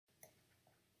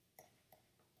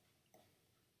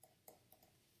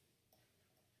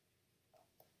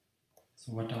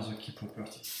So what are the key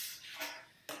properties?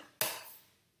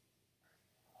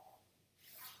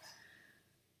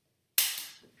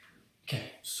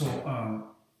 Okay, so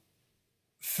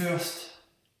first,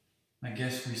 I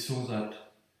guess we saw that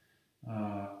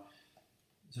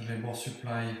the labor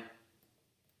supply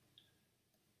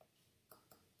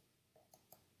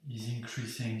is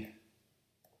increasing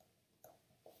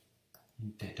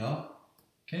in theta.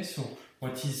 Okay, so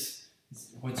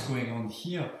what's going on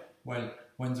here? Well,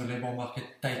 when the labor market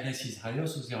tightness is higher,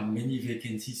 so there are many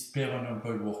vacancies per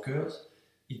unemployed workers,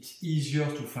 it's easier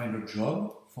to find a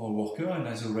job for a worker, and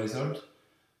as a result,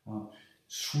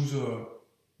 through the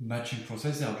matching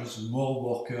process, there are just more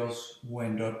workers who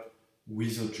end up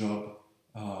with a job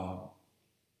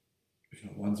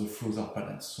when the flows are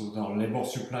balanced. So the labor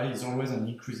supply is always an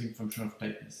increasing function of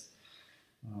tightness.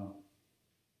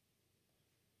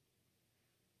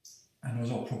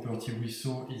 Another property we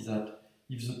saw is that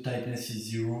if the tightness is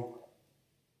zero,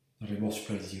 the labor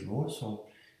supply is zero. So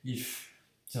if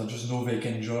there are just no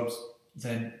vacant jobs,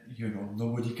 then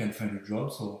nobody can find a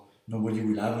job, so nobody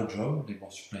will have a job. Labor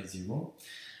supply is zero.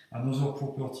 Another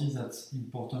property that's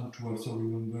important to also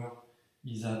remember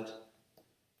is that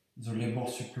the labor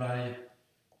supply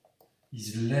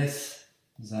is less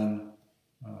than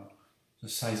the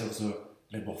size of the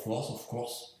labor force, of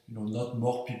course. Not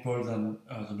more people than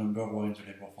the number who are in the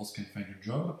labor force can find a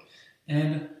job.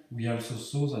 And we also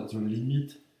saw that the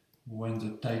limit when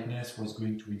the tightness was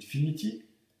going to infinity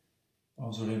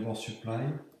of the labor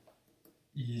supply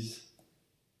is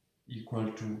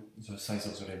equal to the size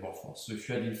of the labor force. So if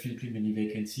you had infinitely many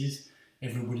vacancies,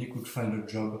 everybody could find a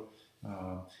job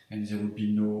and there would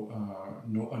be no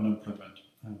unemployment.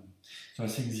 So I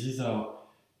think these are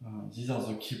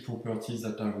the key properties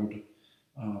that I would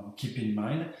keep in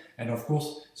mind. And of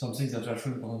course, something that's also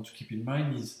important to keep in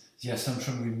mind is the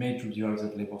assumption we made to derive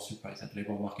that labor supply, that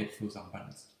labor market flows are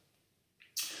balanced.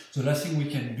 The last thing we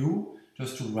can do,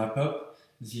 just to wrap up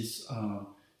this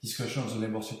discussion of the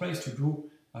labor supply, is to do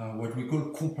what we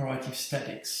call comparative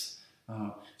statics.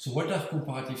 So what are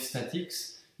comparative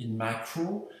statics in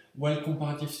macro? Well,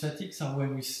 comparative statics are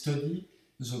when we study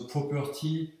the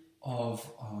property of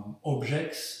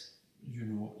objects,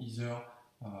 either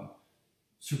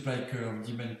supply curve,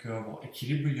 demand curve, or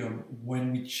equilibrium,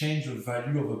 when we change the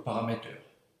value of a parameter.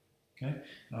 Okay?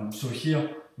 So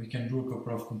here we can do a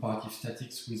couple of comparative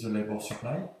statics with the labor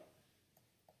supply.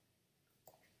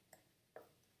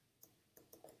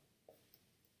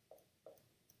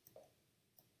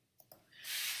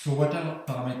 So what are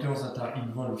parameters that are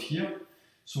involved here?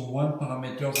 So one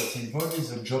parameter that's involved is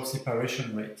the job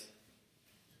separation rate.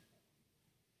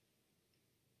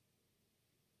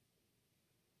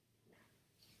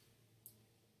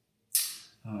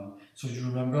 So you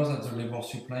remember that the labor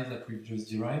supply that we've just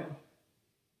derived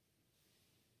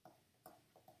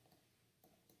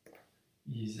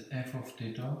is f of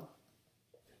theta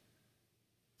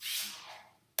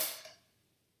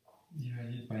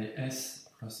divided by s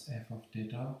plus f of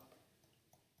theta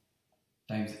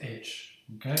times h.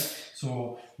 Okay,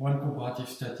 so one comparative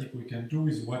static we can do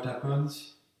is what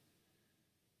happens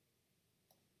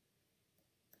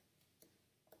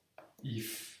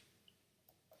if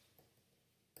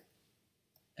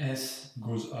S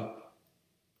goes up.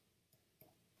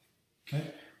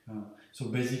 Okay, so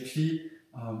basically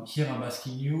here I'm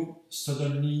asking you,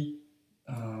 suddenly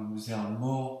there are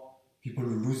more people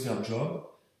who lose their job.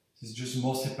 There's just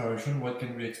more separation. What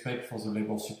can we expect for the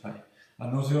labor supply?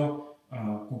 Another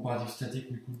comparative static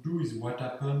we could do is what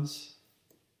happens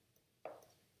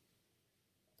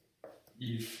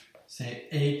if, say,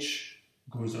 H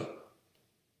goes up.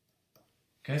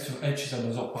 Okay, so H is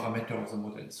another parameter of the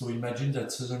model. So imagine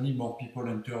that suddenly more people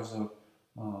enter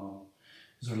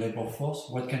the labor force.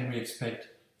 What can we expect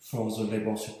for the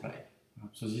labor supply?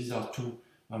 So these are two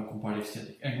comparative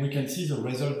statics. And we can see the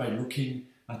result by looking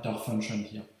at our function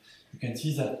here. You can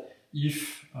see that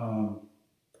if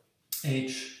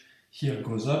H here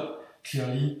goes up,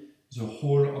 clearly the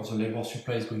whole of the labor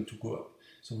supply is going to go up.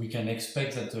 So we can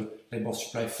expect that the labor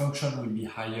supply function will be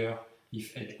higher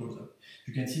if H goes up.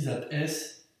 You can see that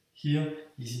S here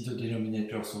is in the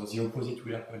denominator, so the opposite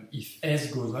will happen. If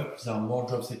S goes up, if there are more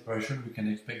job separation, we can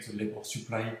expect the labor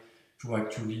supply to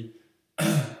actually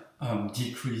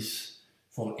decrease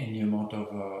for any amount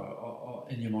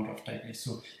of tightness.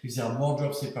 So if there are more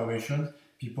job separations,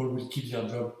 people will keep their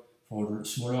job for a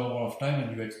smaller amount of time,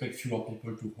 and you expect fewer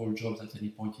people to hold jobs at any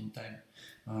point in time.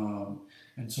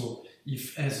 And so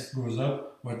if S goes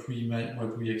up, what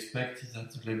we expect is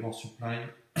that the labor supply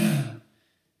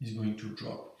is going to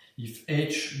drop. If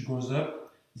H goes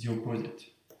up, the opposite.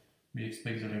 We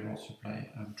expect the labor supply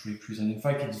to increase. And in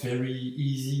fact, it's very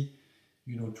easy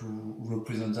to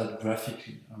represent that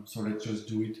graphically. So let's just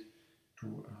do it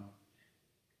to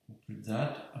complete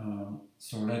that.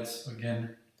 So let's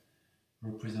again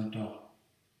represent our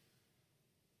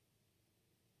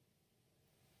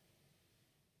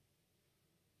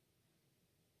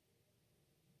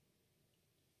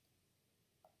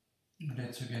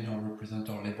represent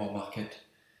our labor market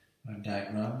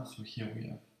diagram. So here we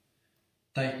have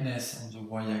tightness on the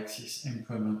y-axis,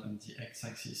 employment on the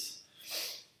x-axis.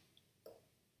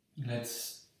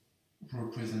 Let's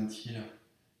represent here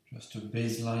just a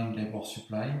baseline labor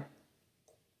supply.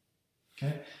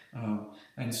 Okay,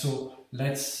 and so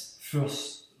let's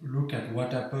first look at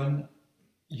what happens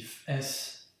if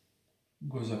S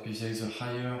goes up, if there is a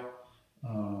higher,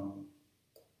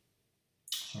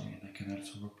 sorry, and I can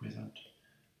also represent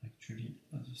actually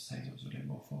the size of the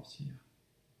labor force here.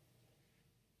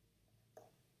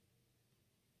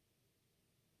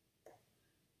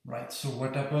 Right, so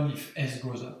what happens if S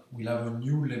goes up? We'll have a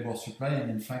new labor supply, and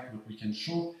in fact what we can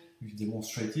show, we've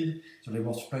demonstrated, the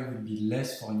labor supply will be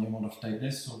less for any amount of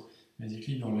tightness, so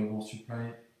basically your labor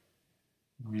supply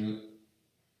will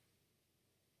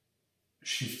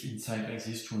shift inside like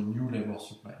this to a new labor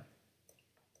supply.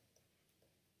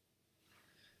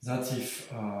 That's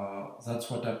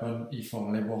what happens if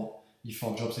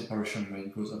our job separation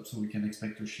rate goes up, so we can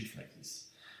expect a shift like this.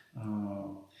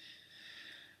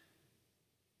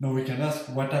 Now we can ask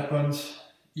what happens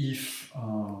if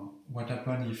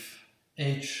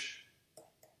H,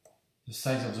 the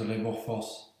size of the labor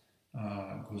force,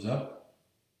 goes up.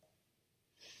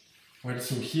 Well,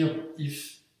 so here,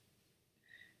 if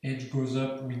H goes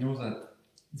up, we know that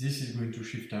this is going to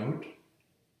shift out,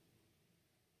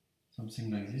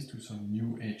 something like this, to some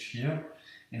new H here,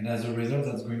 and as a result,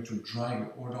 that's going to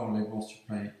drag all our labor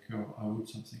supply curve out,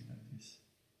 something like this.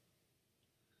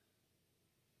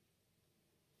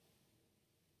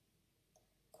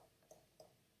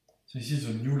 So this is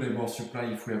a new labor supply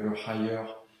if we have a higher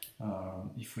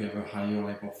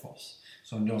labor force.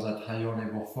 So under that higher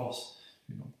labor force,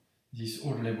 this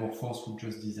old labor force would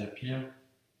just disappear,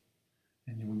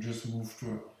 and you would just move to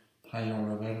a higher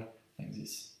level like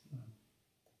this.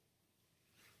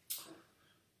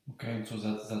 Okay, so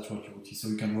that's what you would see. So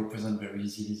you can represent very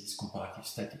easily this comparative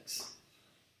statics.